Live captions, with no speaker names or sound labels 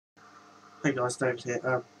Hey guys, David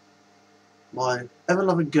here. My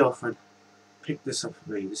ever-loving girlfriend picked this up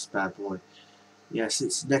for me, this bad boy. Yes,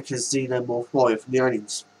 it's NECA's Xenomorph Warrior from the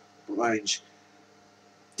Aliens range.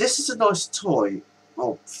 This is a nice toy,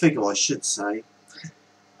 or figure I should say.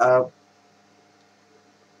 Um,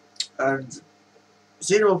 and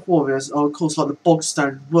Xenomorph Warriors are of course like the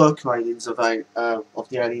bog-standard worker aliens of the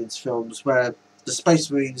Aliens films, where the Space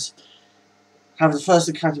Marines have the first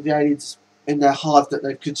encounter of the aliens in their hive that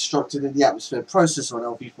they've constructed in the atmosphere, process on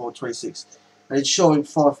LV-426, and ensuring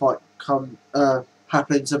firefight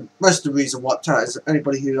happens. And most of the reason wiped out is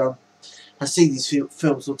anybody who has seen these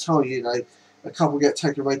films will tell you, a couple get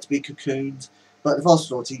taken away to be cocooned, but the vast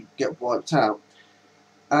majority get wiped out.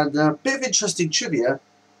 And a bit of interesting trivia: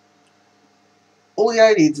 all the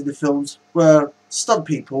aliens in the films were stunt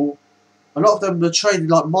people. A lot of them were trained in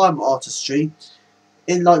like mime artistry,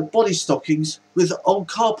 in like body stockings with old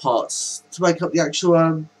car parts to make up the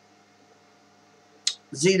actual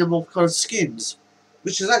xenomorph kind of skins,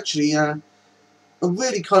 which is actually a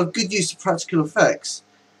really kind of good use of practical effects.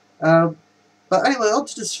 But anyway,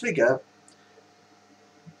 onto this figure.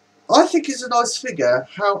 I think it's a nice figure,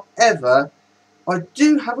 however, I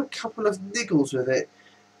do have a couple of niggles with it.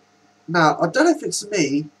 Now, I don't know if it's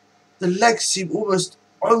me, the legs seem almost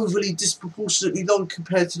overly disproportionately long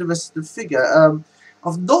compared to the rest of the figure.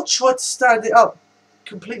 I've not tried to stand it up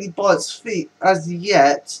completely by its feet as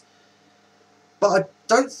yet, but I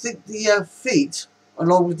don't think the feet,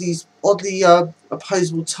 along with these oddly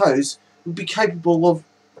opposable toes, would be capable of.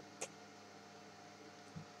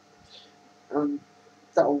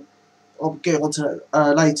 I'll get onto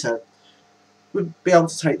later. Would be able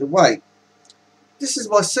to take the weight. This is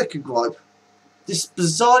my second gripe. This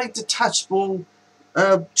bizarrely detachable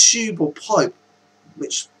tube or pipe,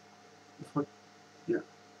 which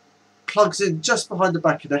plugs in just behind the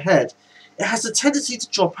back of the head. It has a tendency to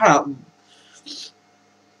drop out,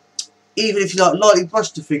 even if you lightly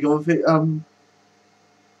brush the figure, or if it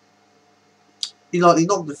you lightly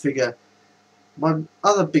knock the figure. My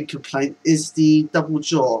other big complaint is the double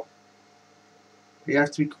jaw. You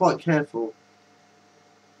have to be quite careful.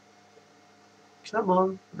 Come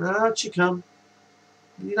on, out you come.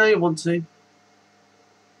 You know you want to.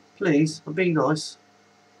 Please, I'm being nice.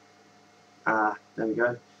 Ah, there we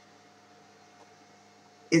go.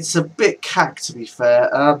 It's a bit cack, to be fair.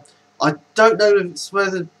 I don't know if it's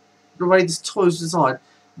whether the way this toy is designed.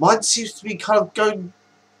 Mine seems to be kind of going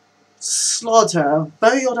slant at a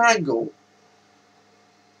very odd angle.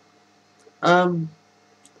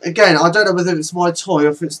 Again, I don't know whether it's my toy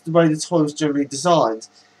or if it's the way the toy was generally designed.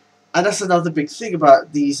 And that's another big thing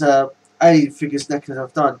about these alien figures NECA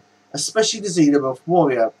have done, especially the Xenomorph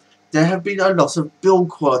Warrior. There have been a lot of build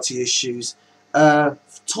quality issues,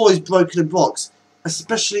 toys broken in blocks,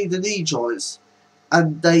 especially the knee joints,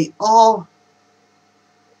 and they are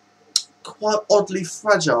quite oddly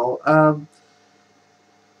fragile.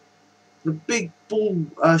 The big ball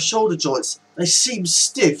shoulder joints, they seem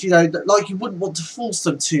stiff, like you wouldn't want to force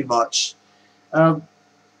them too much.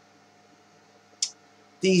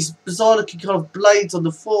 These bizarre looking kind of blades on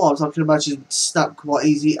the forearms I can imagine snap quite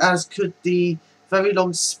easy, as could the very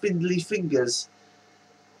long spindly fingers.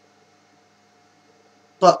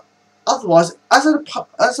 But otherwise, as a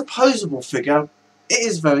posable figure, it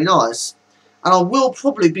is very nice. And I will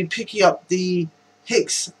probably be picking up the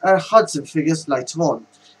Hicks Hudson figures later on,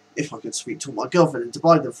 if I can speak to my girlfriend into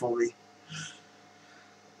buying them for me.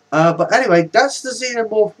 But anyway, that's the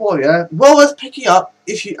Xenomorph Warrior. Well worth picking up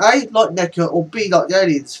if you A, like NECA, or B, like the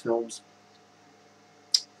Aliens films.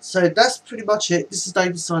 So that's pretty much it. This is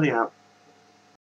David signing out.